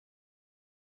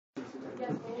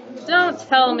Don't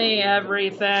tell me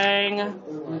everything.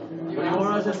 What do you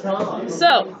want us to tell us?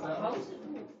 So,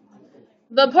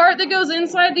 the part that goes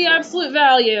inside the absolute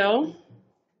value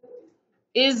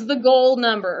is the goal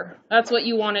number. That's what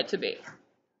you want it to be.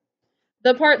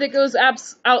 The part that goes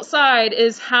outside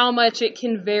is how much it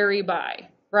can vary by,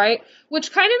 right?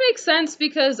 Which kind of makes sense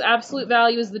because absolute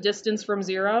value is the distance from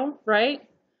 0, right?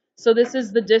 So this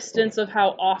is the distance of how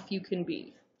off you can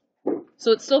be.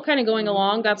 So it's still kind of going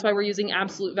along. That's why we're using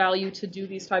absolute value to do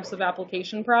these types of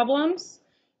application problems.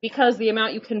 Because the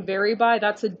amount you can vary by,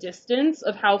 that's a distance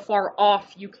of how far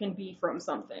off you can be from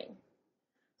something.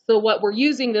 So what we're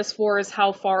using this for is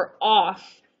how far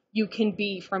off you can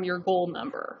be from your goal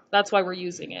number. That's why we're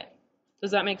using it.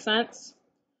 Does that make sense?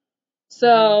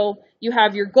 So you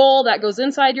have your goal that goes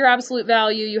inside your absolute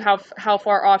value. You have how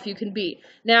far off you can be.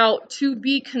 Now, to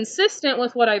be consistent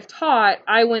with what I've taught,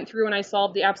 I went through and I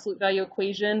solved the absolute value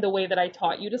equation the way that I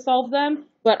taught you to solve them.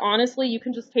 But honestly, you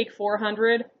can just take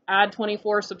 400, add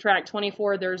 24, subtract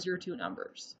 24. There's your two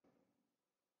numbers.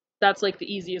 That's like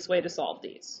the easiest way to solve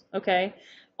these, okay?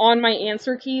 On my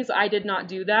answer keys, I did not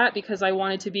do that because I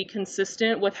wanted to be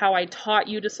consistent with how I taught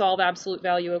you to solve absolute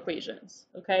value equations,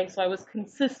 okay? So I was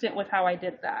consistent with how I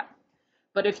did that.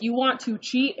 But if you want to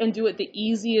cheat and do it the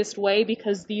easiest way,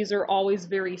 because these are always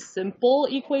very simple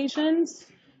equations,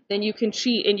 then you can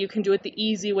cheat and you can do it the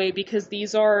easy way because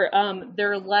these are,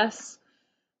 they're less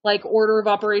like order of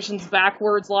operations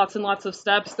backwards, lots and lots of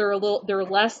steps. They're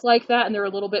less like that, and they're a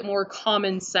little bit more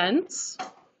common sense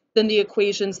than the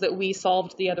equations that we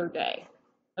solved the other day.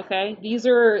 Okay, these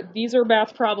are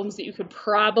math problems that you could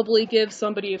probably give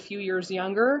somebody a few years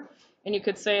younger, and you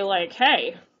could say like,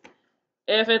 hey,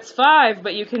 if it's 5,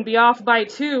 but you can be off by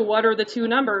 2, what are the two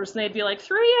numbers? And they'd be like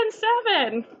 3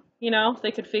 and 7. You know,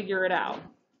 they could figure it out.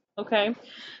 Okay,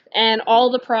 and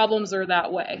all the problems are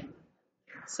that way.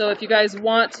 So if you guys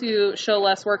want to show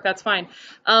less work, that's fine.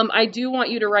 I do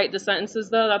want you to write the sentences,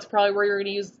 though. That's probably where you're going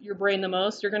to use your brain the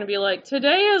most. You're going to be like,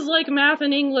 today is like math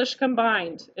and English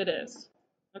combined. It is.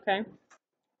 Okay?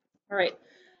 All right.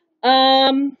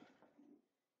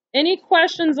 Any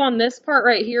questions on this part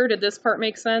right here? Did this part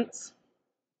make sense?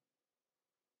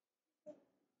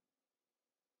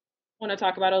 Want to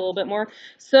talk about it a little bit more.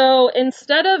 So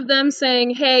instead of them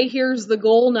saying, hey, here's the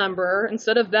goal number,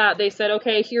 instead of that, they said,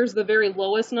 okay, here's the very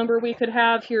lowest number we could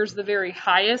have, here's the very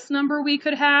highest number we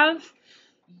could have.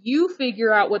 You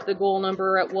figure out what the goal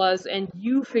number it was, and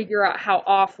you figure out how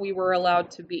off we were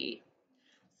allowed to be.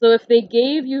 So if they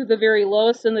gave you the very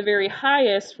lowest and the very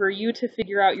highest for you to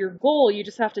figure out your goal, you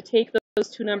just have to take those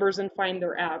two numbers and find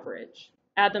their average.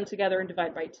 Add them together and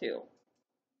divide by 2.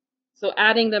 So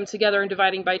adding them together and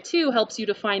dividing by 2 helps you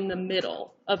to find the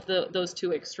middle of those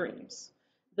two extremes.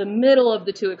 The middle of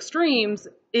the two extremes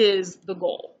is the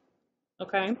goal.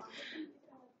 Okay?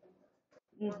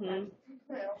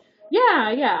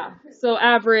 Yeah. So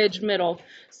average, middle.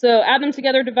 So add them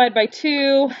together, divide by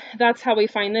 2. That's how we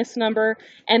find this number.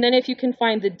 And then if you can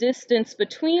find the distance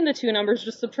between the two numbers,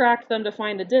 just subtract them to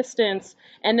find the distance,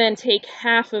 and then take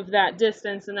half of that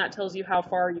distance, and that tells you how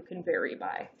far you can vary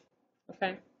by.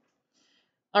 Okay?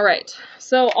 All right,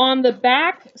 so on the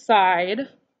back side,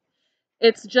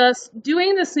 it's just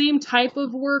doing the same type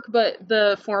of work, but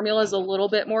the formula is a little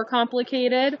bit more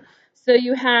complicated. So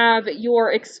you have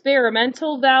your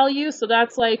experimental value. So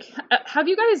that's like, have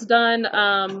you guys done,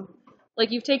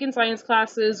 like you've taken science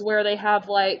classes where they have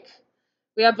like,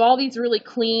 we have all these really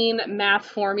clean math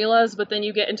formulas, but then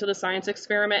you get into the science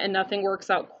experiment and nothing works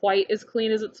out quite as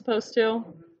clean as it's supposed to.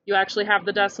 You actually have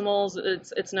the decimals,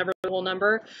 it's never the whole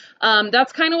number.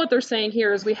 That's kind of what they're saying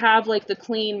here is we have like the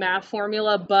clean math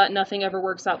formula, but nothing ever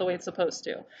works out the way it's supposed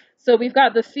to. So we've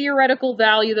got the theoretical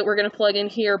value that we're going to plug in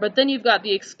here, but then you've got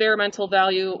the experimental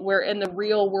value where in the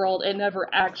real world it never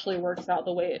actually works out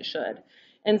the way it should.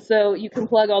 And so you can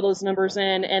plug all those numbers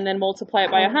in and then multiply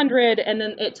it by 100, and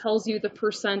then it tells you the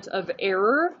percent of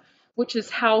error, which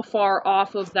is how far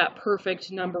off of that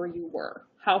perfect number you were.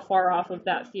 How far off of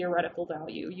that theoretical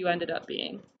value you ended up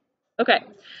being. Okay,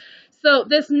 so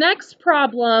this next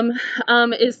problem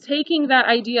is taking that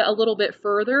idea a little bit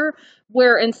further,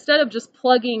 where instead of just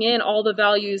plugging in all the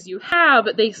values you have,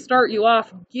 they start you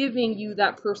off giving you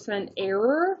that percent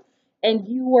error, and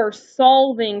you are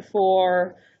solving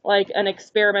for like an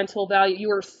experimental value. You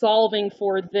are solving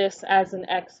for this as an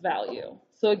x value.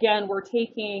 So again, we're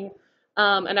taking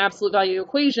an absolute value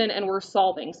equation and we're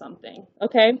solving something,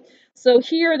 okay? So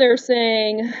here they're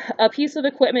saying a piece of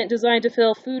equipment designed to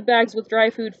fill food bags with dry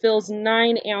food fills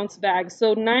 9-ounce bags.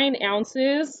 So 9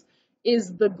 ounces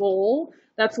is the goal.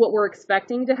 That's what we're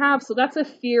expecting to have. So that's a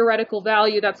theoretical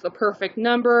value. That's the perfect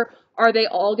number. Are they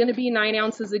all going to be 9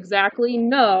 ounces exactly?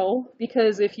 No,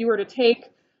 because if you were to take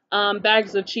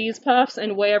bags of cheese puffs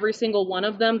and weigh every single one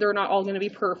of them, they're not all going to be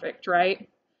perfect, right?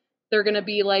 They're going to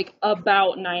be like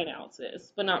about 9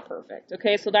 ounces, but not perfect.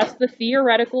 Okay, so that's the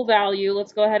theoretical value.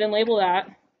 Let's go ahead and label that.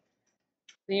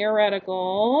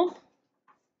 Theoretical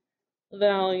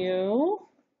value.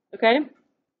 Okay?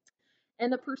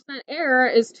 And the percent error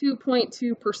is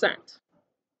 2.2%.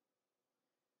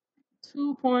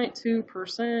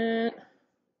 2.2%. Is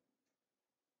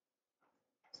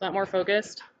that more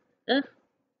focused? I feel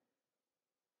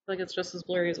like it's just as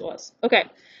blurry as it was. Okay,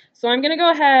 so I'm going to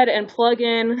go ahead and plug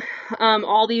in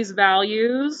all these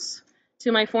values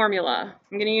to my formula.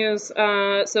 I'm going to use,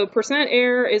 so percent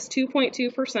error is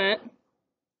 2.2%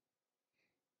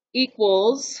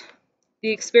 equals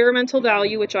the experimental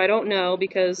value, which I don't know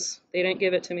because they didn't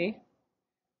give it to me.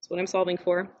 That's what I'm solving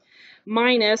for.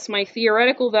 Minus my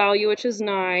theoretical value, which is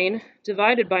 9,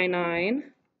 divided by 9,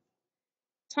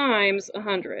 times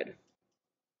 100.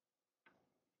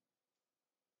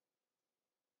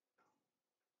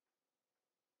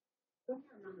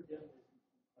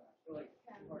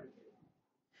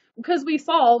 Because we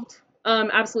solved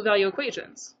absolute value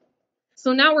equations.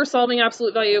 So now we're solving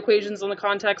absolute value equations in the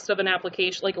context of an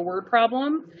application, like a word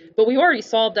problem, but we already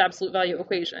solved absolute value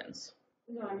equations.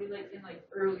 No, I mean like in like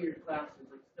earlier classes,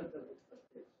 like stuff that looks like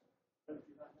this.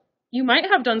 You might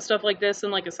have done stuff like this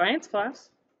in like a science class.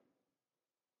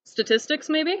 Statistics,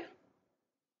 maybe?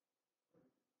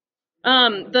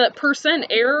 The percent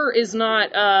error is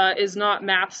not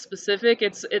math specific.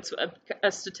 It's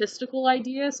a statistical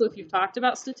idea. So if you've talked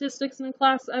about statistics in a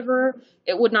class ever,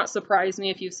 it would not surprise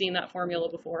me if you've seen that formula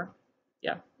before.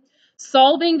 Yeah.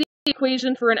 Solving the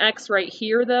equation for an x right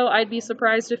here, though, I'd be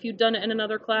surprised if you'd done it in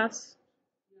another class.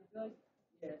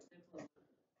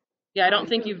 Yeah, I don't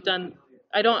think you've done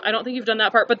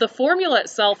that part, but the formula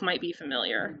itself might be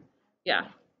familiar. Yeah.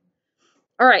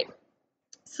 All right.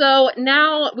 So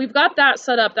now we've got that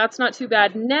set up. That's not too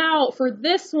bad. Now for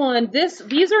this one,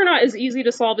 these are not as easy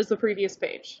to solve as the previous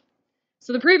page.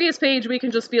 So the previous page, we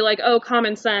can just be like, oh,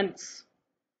 common sense.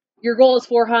 Your goal is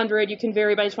 400. You can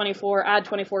vary by 24, add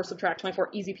 24, subtract 24,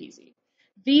 easy peasy.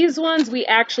 These ones, we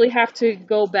actually have to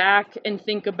go back and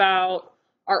think about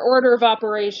our order of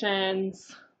operations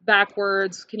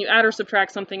backwards. Can you add or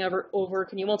subtract something over?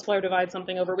 Can you multiply or divide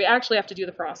something over? We actually have to do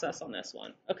the process on this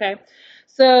one, okay?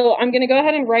 So I'm going to go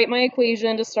ahead and write my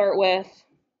equation to start with.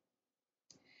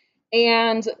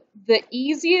 And the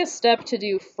easiest step to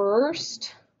do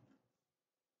first,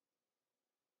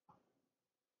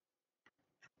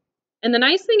 and the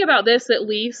nice thing about this, at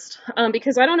least,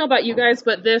 because I don't know about you guys,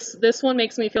 but this one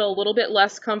makes me feel a little bit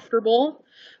less comfortable,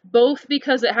 both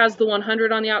because it has the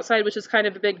 100 on the outside, which is kind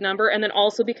of a big number, and then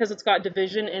also because it's got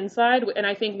division inside. And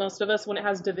I think most of us, when it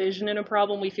has division in a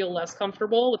problem, we feel less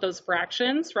comfortable with those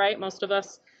fractions, right? Most of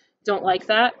us don't like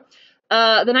that.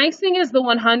 The nice thing is the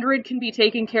 100 can be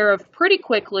taken care of pretty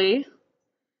quickly.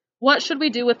 What should we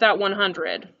do with that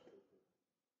 100?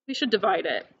 We should divide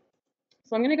it.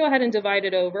 So I'm going to go ahead and divide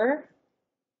it over.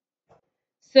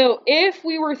 So if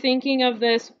we were thinking of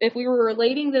this, if we were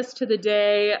relating this to the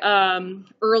day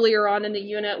earlier on in the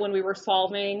unit when we were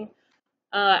solving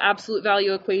absolute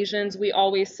value equations, we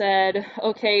always said,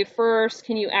 okay, first,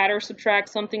 can you add or subtract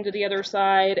something to the other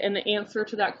side? And the answer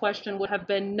to that question would have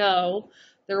been no.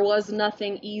 There was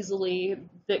nothing easily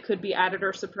that could be added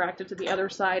or subtracted to the other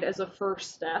side as a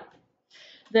first step.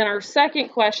 Then our second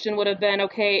question would have been,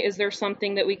 okay, is there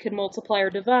something that we could multiply or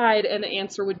divide? And the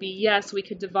answer would be yes, we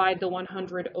could divide the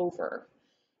 100 over.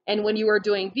 And when you are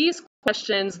doing these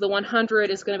questions, the 100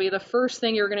 is going to be the first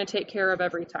thing you're going to take care of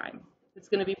every time. It's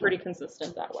going to be pretty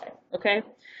consistent that way, okay?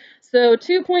 So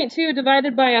 2.2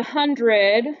 divided by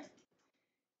 100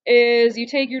 is you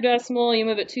take your decimal, you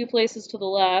move it 2 places to the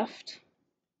left.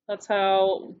 That's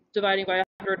how dividing by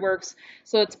 100 works.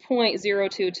 So it's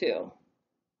 0.022.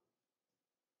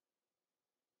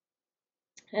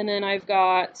 And then I've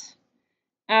got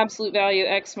absolute value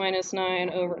x minus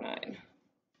 9 over 9.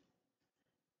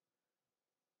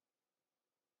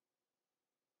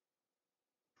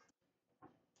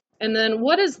 And then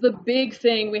what is the big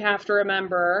thing we have to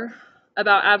remember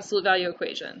about absolute value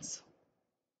equations?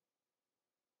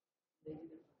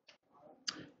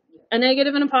 A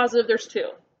negative and a positive, there's two.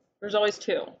 There's always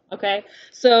two, okay?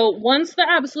 So once the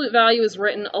absolute value is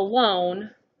written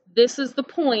alone, this is the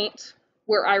point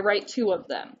where I write two of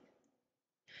them.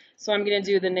 So I'm going to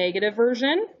do the negative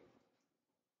version.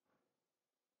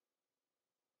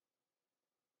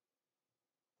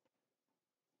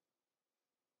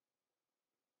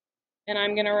 And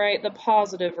I'm going to write the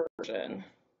positive version.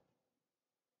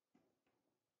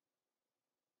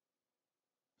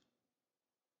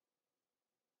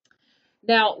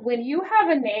 Now, when you have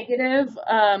a negative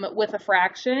with a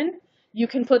fraction, you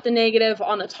can put the negative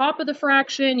on the top of the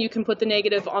fraction, you can put the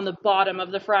negative on the bottom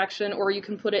of the fraction, or you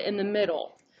can put it in the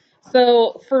middle.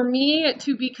 So for me,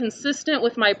 to be consistent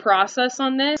with my process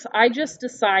on this, I just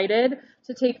decided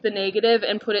to take the negative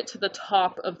and put it to the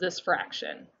top of this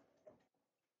fraction.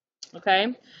 Okay,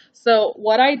 so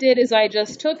what I did is I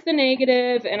just took the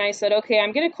negative and I said, okay,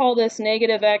 I'm going to call this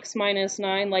negative x minus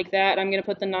 9 like that. I'm going to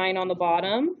put the 9 on the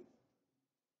bottom.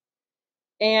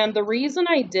 And the reason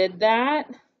I did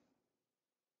that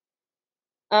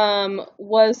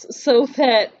was so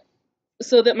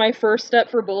that my first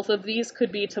step for both of these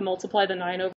could be to multiply the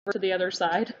 9 over to the other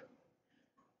side.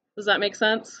 Does that make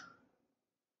sense?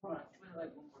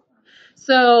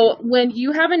 So when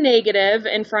you have a negative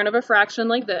in front of a fraction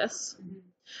like this,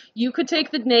 you could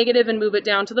take the negative and move it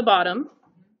down to the bottom.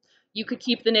 You could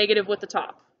keep the negative with the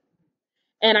top.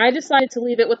 And I decided to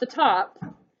leave it with the top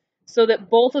so that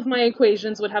both of my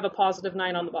equations would have a positive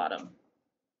 9 on the bottom.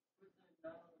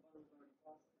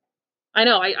 I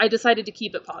know, I decided to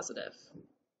keep it positive.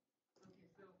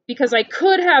 Because I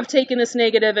could have taken this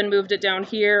negative and moved it down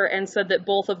here and said that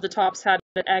both of the tops had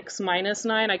an x minus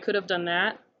 9. I could have done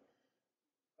that.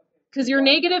 Because your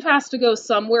negative has to go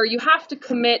somewhere. You have to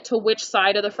commit to which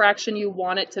side of the fraction you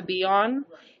want it to be on.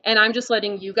 And I'm just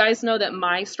letting you guys know that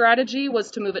my strategy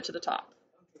was to move it to the top.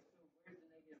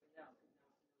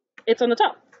 It's on the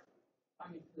top.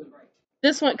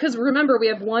 This one, because remember, we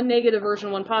have one negative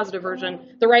version, one positive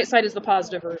version. The right side is the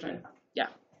positive version. Yeah.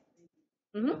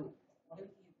 Mm-hmm.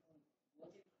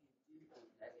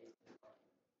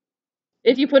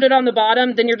 If you put it on the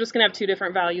bottom, then you're just going to have two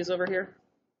different values over here.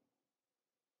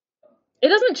 It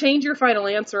doesn't change your final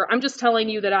answer. I'm just telling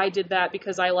you that I did that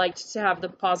because I liked to have the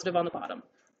positive on the bottom.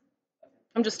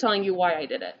 I'm just telling you why I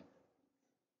did it.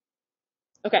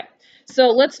 Okay, so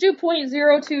let's do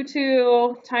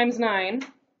 0.022 times 9.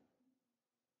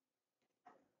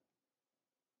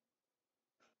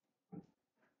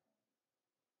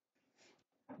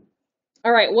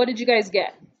 All right, what did you guys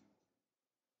get?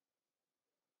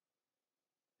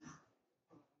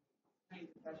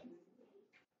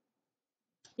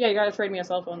 Yeah, you gotta trade me a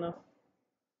cell phone though.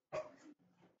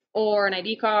 Or an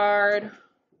ID card.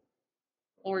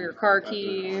 Or your car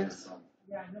keys.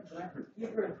 Yeah, I know, but I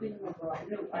give her a thing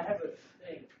I have a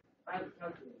thing. I have a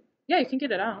calculator. Yeah, you can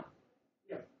get it out.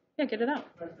 Yeah. Yeah, get it out.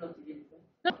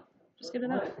 No, just get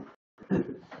it out. What?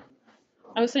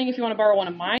 I was saying if you want to borrow one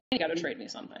of mine, you gotta trade me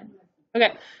something.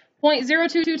 Okay,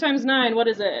 0.022 times 9, what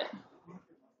is it?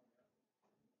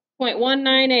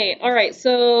 0.198. All right,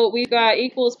 so we've got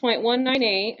equals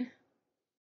 0.198.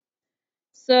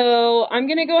 So I'm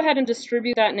going to go ahead and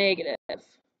distribute that negative.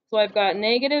 So I've got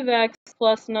negative x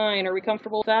plus 9. Are we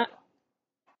comfortable with that?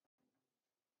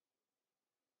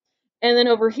 And then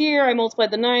over here, I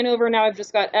multiplied the 9 over. Now I've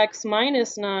just got x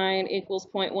minus 9 equals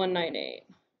 0.198.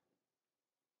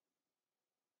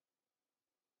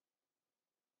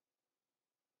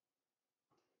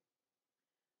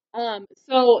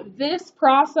 So this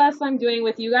process I'm doing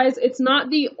with you guys, it's not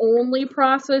the only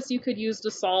process you could use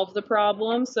to solve the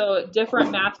problem. So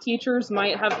different math teachers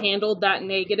might have handled that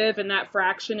negative and that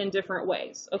fraction in different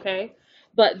ways, okay?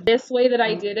 But this way that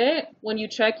I did it, when you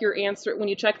check your answer, when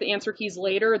you check the answer keys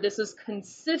later, this is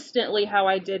consistently how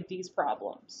I did these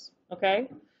problems, okay?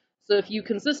 So if you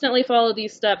consistently follow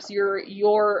these steps,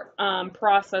 your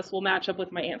process will match up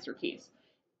with my answer keys.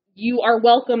 You are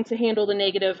welcome to handle the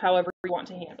negative however you want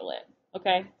to handle it,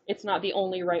 okay? It's not the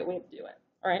only right way to do it,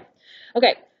 all right?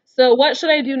 Okay, so what should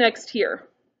I do next here?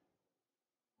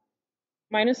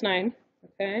 Minus 9,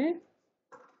 okay?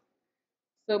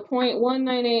 So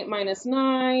 0.198 minus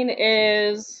 9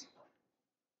 is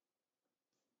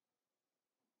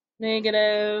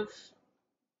negative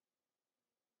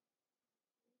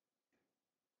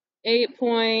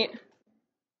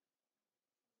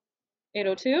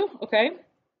 8.802, okay?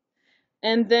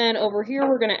 And then over here,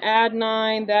 we're going to add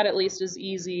 9. That at least is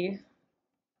easy.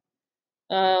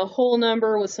 Whole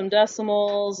number with some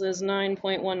decimals is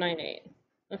 9.198.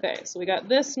 Okay, so we got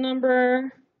this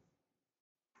number.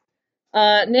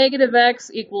 Negative x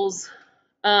equals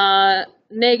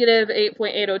negative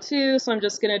 8.802. So I'm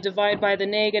just going to divide by the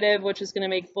negative, which is going to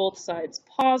make both sides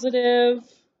positive.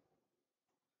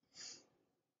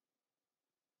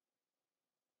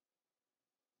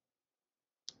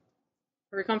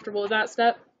 Are we comfortable with that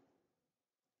step?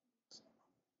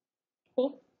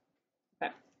 Cool.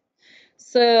 Okay.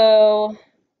 So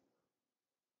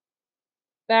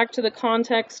back to the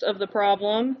context of the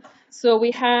problem. So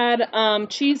we had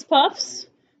cheese puffs.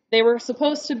 They were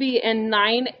supposed to be in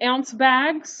 9-ounce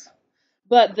bags,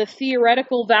 but the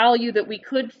theoretical value that we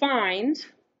could find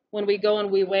when we go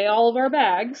and we weigh all of our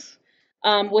bags,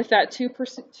 with that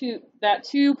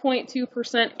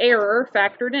 2.2% error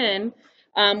factored in,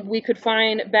 we could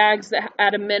find bags that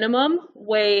at a minimum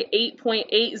weigh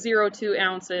 8.802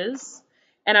 ounces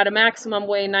and at a maximum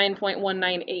weigh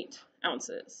 9.198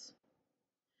 ounces.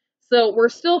 So we're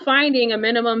still finding a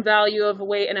minimum value of a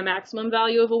weight and a maximum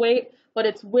value of a weight, but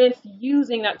it's with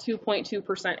using that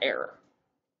 2.2% error.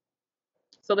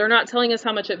 So they're not telling us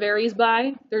how much it varies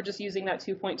by, they're just using that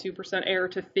 2.2% error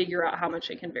to figure out how much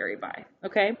it can vary by,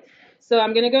 okay? So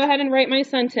I'm going to go ahead and write my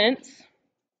sentence.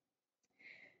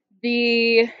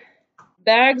 The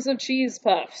bags of cheese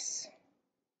puffs.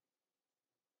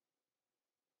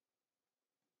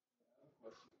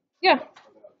 Yeah.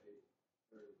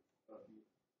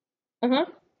 Uh-huh.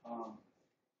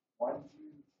 Why did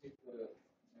you take the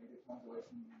negative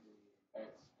conjugation in the x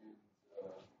and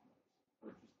or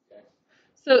just the x?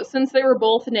 So since they were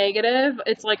both negative,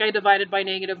 it's like I divided by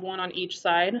 -1 on each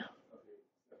side. Okay.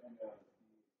 And the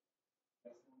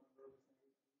decimal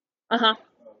number? Uh-huh.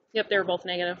 Yep, they were both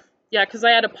negative. Yeah, because I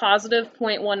had a positive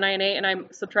 0.198 and I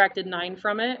subtracted 9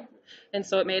 from it, and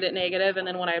so it made it negative, and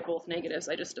then when I had both negatives,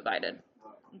 I just divided.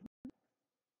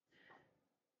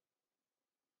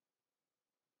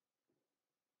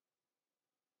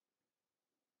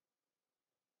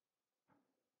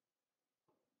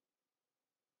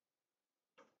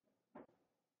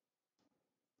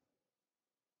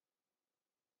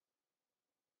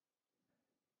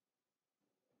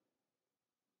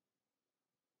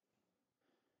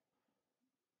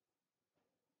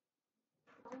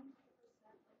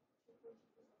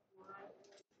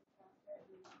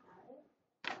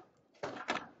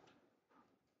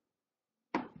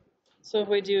 So if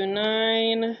we do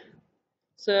 9,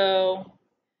 so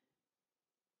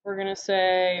we're going to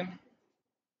say,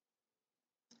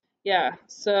 yeah,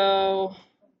 so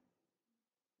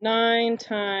 9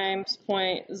 times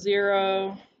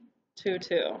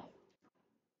 0.022.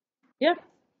 Yeah,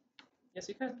 yes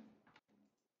you could.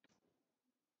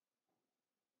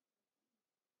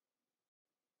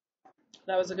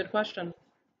 That was a good question.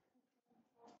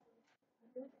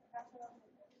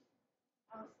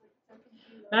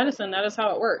 Madison, that is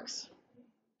how it works.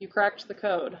 You cracked the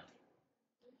code.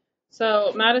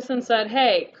 So Madison said,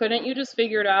 hey, couldn't you just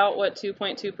figure out what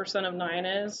 2.2% of 9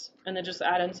 is, and then just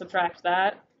add and subtract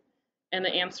that? And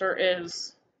the answer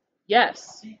is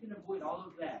yes. So you can avoid all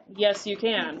of that. Yes, you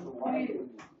can.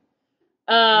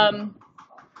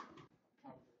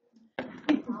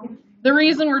 The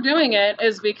reason we're doing it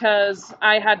is because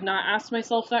I had not asked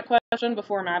myself that question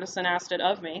before Madison asked it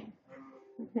of me.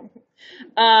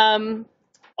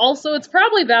 Also, it's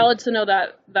probably valid to know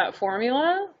that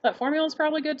formula. That formula is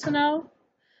probably good to know.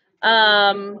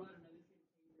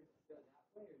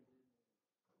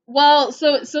 Well,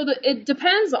 it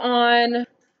depends on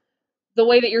the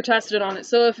way that you're tested on it.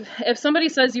 So if somebody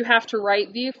says you have to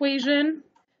write the equation,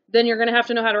 then you're going to have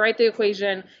to know how to write the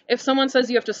equation. If someone says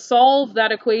you have to solve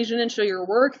that equation and show your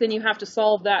work, then you have to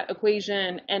solve that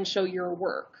equation and show your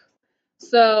work.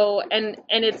 So, and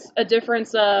it's a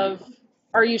difference of,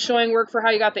 are you showing work for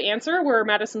how you got the answer, where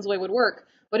Madison's way would work?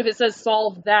 But if it says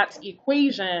solve that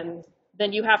equation,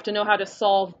 then you have to know how to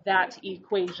solve that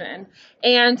equation.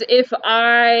 And if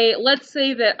let's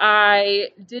say that I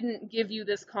didn't give you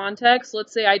this context,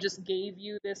 let's say I just gave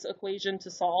you this equation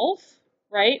to solve,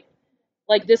 right?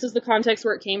 Like this is the context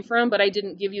where it came from, but I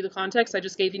didn't give you the context. I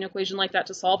just gave you an equation like that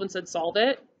to solve and said solve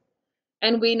it.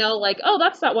 And we know like, oh,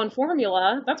 that's that one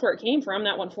formula. That's where it came from,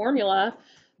 that one formula.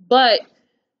 But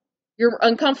you're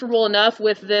uncomfortable enough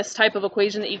with this type of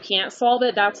equation that you can't solve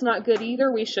it. That's not good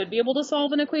either. We should be able to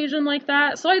solve an equation like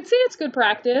that. So I'd say it's good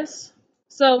practice.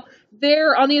 So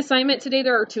there on the assignment today,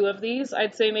 there are 2 of these.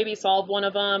 I'd say maybe solve one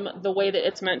of them the way that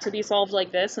it's meant to be solved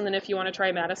like this. And then if you want to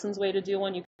try Madison's way to do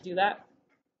one, you can do that.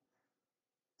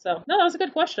 So, no, that was a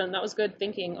good question. That was good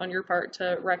thinking on your part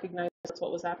to recognize that's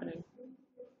what was happening.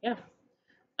 Yeah.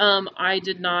 I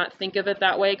did not think of it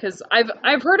that way because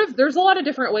I've heard of, there's a lot of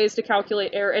different ways to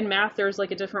calculate error. In math, there's like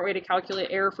a different way to calculate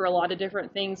error for a lot of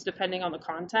different things depending on the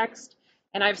context.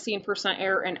 And I've seen percent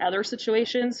error in other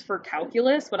situations for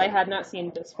calculus, but I had not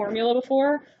seen this formula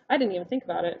before. I didn't even think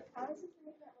about it.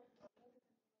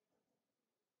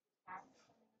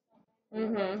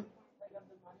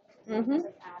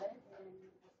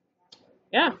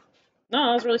 Yeah. No,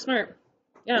 that was really smart.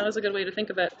 Yeah, that was a good way to think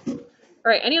of it. All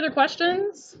right, any other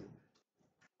questions?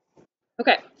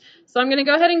 Okay, so I'm going to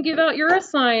go ahead and give out your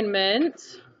assignment.